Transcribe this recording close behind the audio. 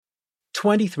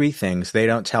23 Things They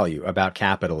Don't Tell You About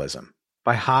Capitalism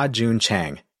by Ha-Joon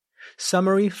Chang.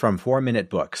 Summary from 4-Minute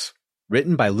Books.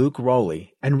 Written by Luke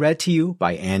Rowley and read to you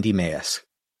by Andy Mayes.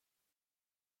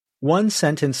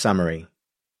 One-sentence summary.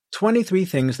 23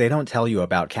 Things They Don't Tell You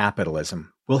About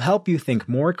Capitalism will help you think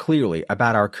more clearly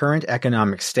about our current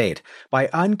economic state by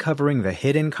uncovering the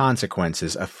hidden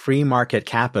consequences of free market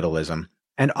capitalism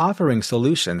and offering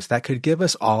solutions that could give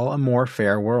us all a more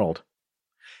fair world.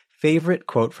 Favorite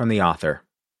quote from the author.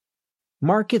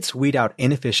 Markets weed out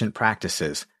inefficient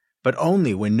practices, but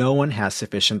only when no one has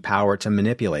sufficient power to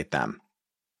manipulate them.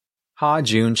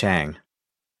 Ha-Joon Chang.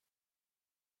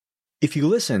 If you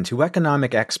listen to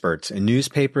economic experts in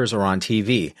newspapers or on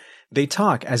TV, they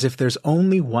talk as if there's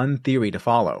only one theory to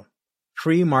follow: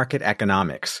 free market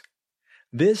economics.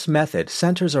 This method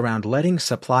centers around letting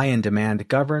supply and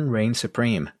demand reign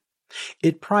supreme.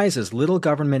 It prizes little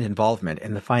government involvement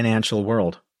in the financial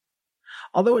world.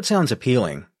 Although it sounds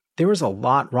appealing, there is a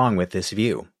lot wrong with this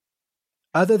view.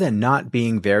 Other than not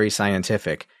being very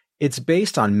scientific, it's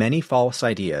based on many false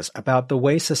ideas about the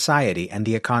way society and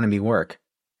the economy work.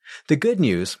 The good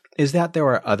news is that there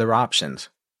are other options,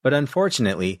 but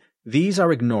unfortunately, these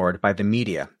are ignored by the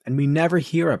media and we never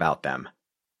hear about them.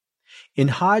 In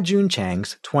Ha-Joon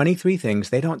Chang's 23 Things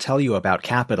They Don't Tell You About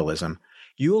Capitalism,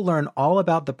 you'll learn all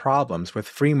about the problems with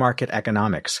free market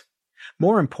economics.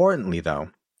 More importantly,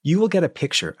 though, you will get a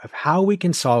picture of how we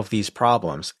can solve these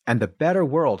problems and the better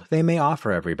world they may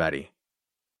offer everybody.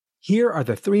 Here are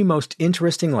the 3 most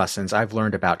interesting lessons I've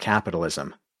learned about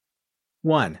capitalism.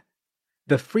 1.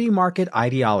 The free market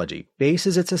ideology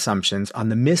bases its assumptions on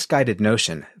the misguided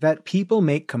notion that people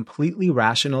make completely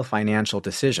rational financial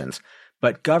decisions,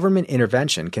 but government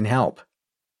intervention can help.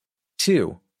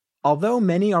 2. Although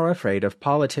many are afraid of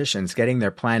politicians getting their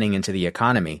planning into the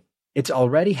economy, it's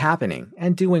already happening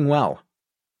and doing well.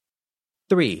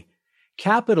 3.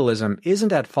 Capitalism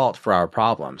isn't at fault for our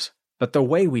problems, but the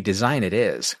way we design it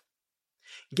is.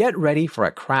 Get ready for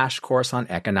a crash course on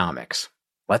economics.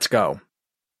 Let's go.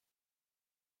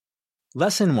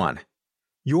 Lesson 1.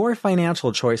 Your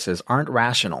financial choices aren't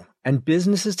rational, and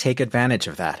businesses take advantage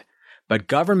of that, but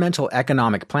governmental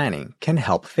economic planning can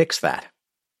help fix that.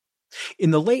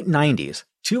 In the late 90s,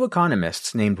 2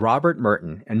 economists named Robert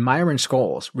Merton and Myron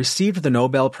Scholes received the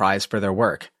Nobel Prize for their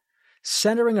work.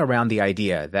 Centering around the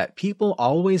idea that people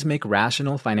always make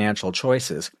rational financial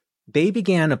choices, they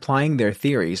began applying their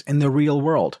theories in the real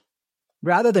world.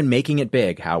 Rather than making it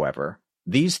big, however,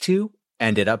 these 2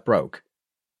 ended up broke.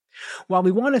 While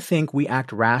we want to think we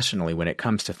act rationally when it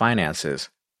comes to finances,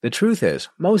 the truth is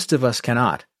most of us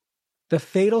cannot. The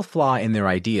fatal flaw in their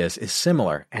ideas is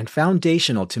similar and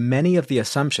foundational to many of the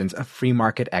assumptions of free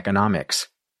market economics.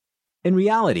 In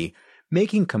reality,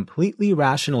 making completely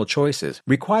rational choices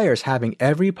requires having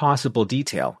every possible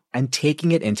detail and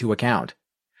taking it into account.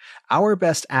 Our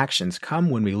best actions come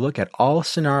when we look at all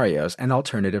scenarios and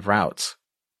alternative routes.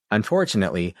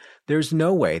 Unfortunately, there's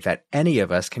no way that any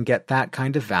of us can get that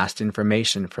kind of vast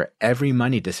information for every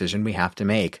money decision we have to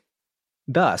make.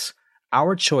 Thus,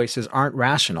 our choices aren't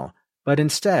rational, but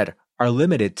instead are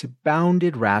limited to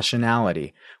bounded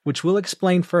rationality, which we'll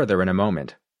explain further in a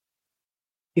moment.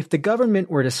 If the government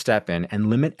were to step in and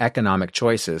limit economic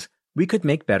choices, we could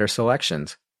make better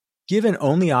selections. Given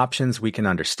only options we can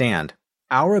understand,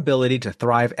 our ability to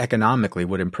thrive economically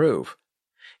would improve.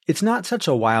 It's not such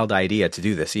a wild idea to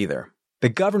do this either. The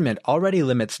government already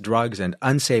limits drugs and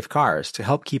unsafe cars to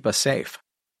help keep us safe.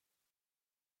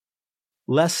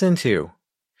 Lesson 2.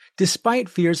 Despite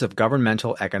fears of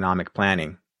governmental economic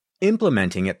planning,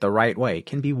 implementing it the right way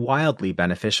can be wildly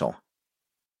beneficial.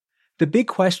 The big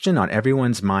question on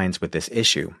everyone's minds with this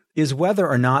issue is whether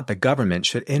or not the government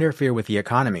should interfere with the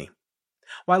economy.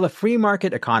 While a free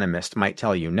market economist might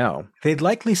tell you no, they'd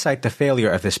likely cite the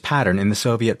failure of this pattern in the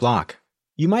Soviet bloc.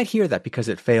 You might hear that because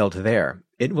it failed there,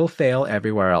 it will fail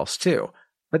everywhere else too,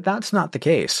 but that's not the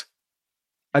case.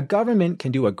 A government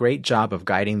can do a great job of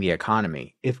guiding the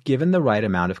economy if given the right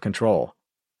amount of control.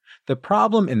 The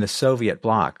problem in the Soviet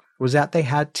bloc was that they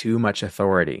had too much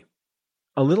authority.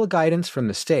 A little guidance from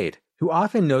the state, who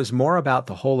often knows more about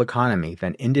the whole economy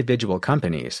than individual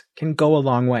companies, can go a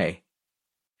long way.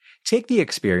 Take the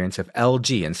experience of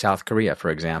LG in South Korea,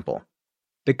 for example.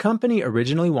 The company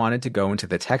originally wanted to go into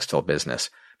the textile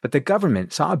business, but the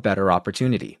government saw a better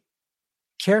opportunity.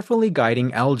 Carefully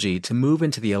guiding LG to move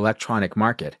into the electronic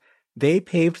market, they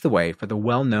paved the way for the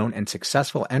well-known and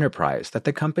successful enterprise that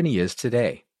the company is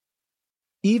today.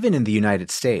 Even in the United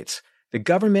States, the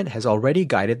government has already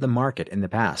guided the market in the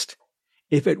past.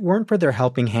 If it weren't for their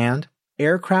helping hand,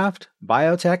 aircraft,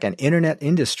 biotech, and internet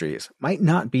industries might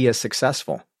not be as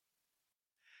successful.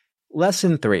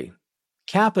 Lesson 3.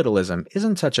 Capitalism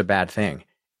isn't such a bad thing.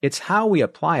 It's how we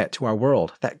apply it to our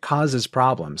world that causes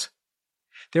problems.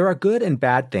 There are good and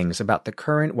bad things about the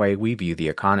current way we view the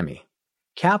economy.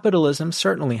 Capitalism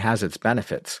certainly has its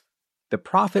benefits. The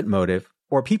profit motive,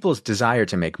 or people's desire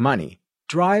to make money,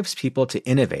 drives people to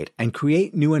innovate and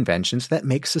create new inventions that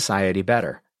make society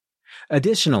better.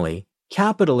 Additionally,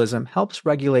 capitalism helps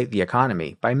regulate the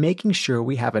economy by making sure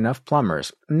we have enough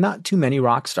plumbers, not too many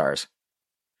rock stars.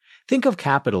 Think of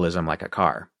capitalism like a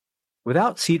car.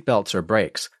 Without seatbelts or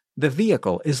brakes, the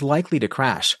vehicle is likely to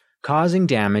crash, causing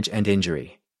damage and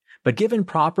injury. But given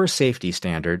proper safety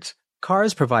standards,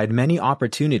 cars provide many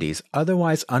opportunities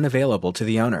otherwise unavailable to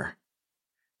the owner.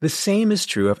 The same is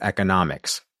true of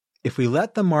economics. If we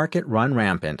let the market run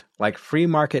rampant, like free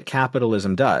market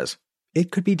capitalism does,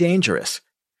 it could be dangerous.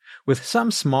 With some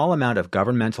small amount of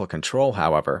governmental control,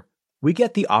 however, we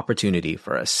get the opportunity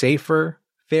for a safer,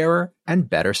 fairer, and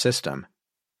better system.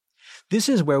 This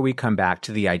is where we come back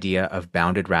to the idea of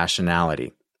bounded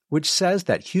rationality, which says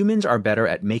that humans are better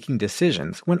at making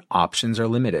decisions when options are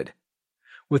limited.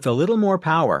 With a little more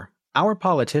power, our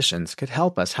politicians could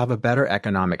help us have a better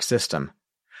economic system.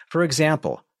 For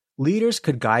example, leaders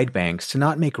could guide banks to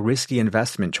not make risky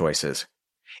investment choices.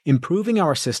 Improving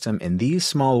our system in these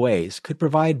small ways could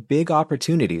provide big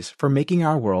opportunities for making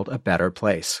our world a better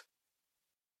place.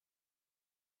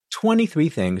 23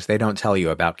 Things They Don't Tell You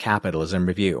About Capitalism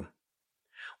Review.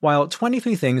 While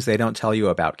 23 Things They Don't Tell You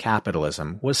About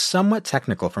Capitalism was somewhat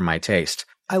technical for my taste,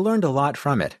 I learned a lot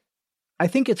from it. I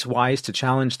think it's wise to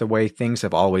challenge the way things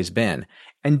have always been,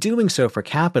 and doing so for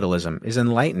capitalism is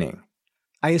enlightening.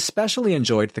 I especially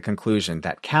enjoyed the conclusion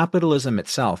that capitalism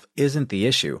itself isn't the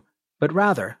issue, but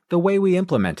rather the way we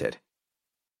implement it.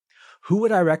 Who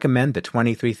would I recommend the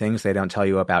 23 Things They Don't Tell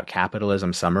You About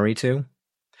Capitalism summary to?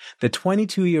 The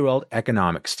 22-year-old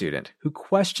economics student who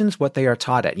questions what they are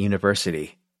taught at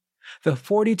university. The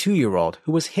 42-year-old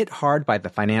who was hit hard by the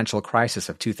financial crisis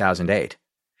of 2008.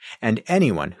 And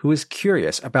anyone who is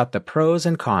curious about the pros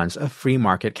and cons of free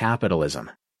market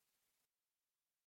capitalism.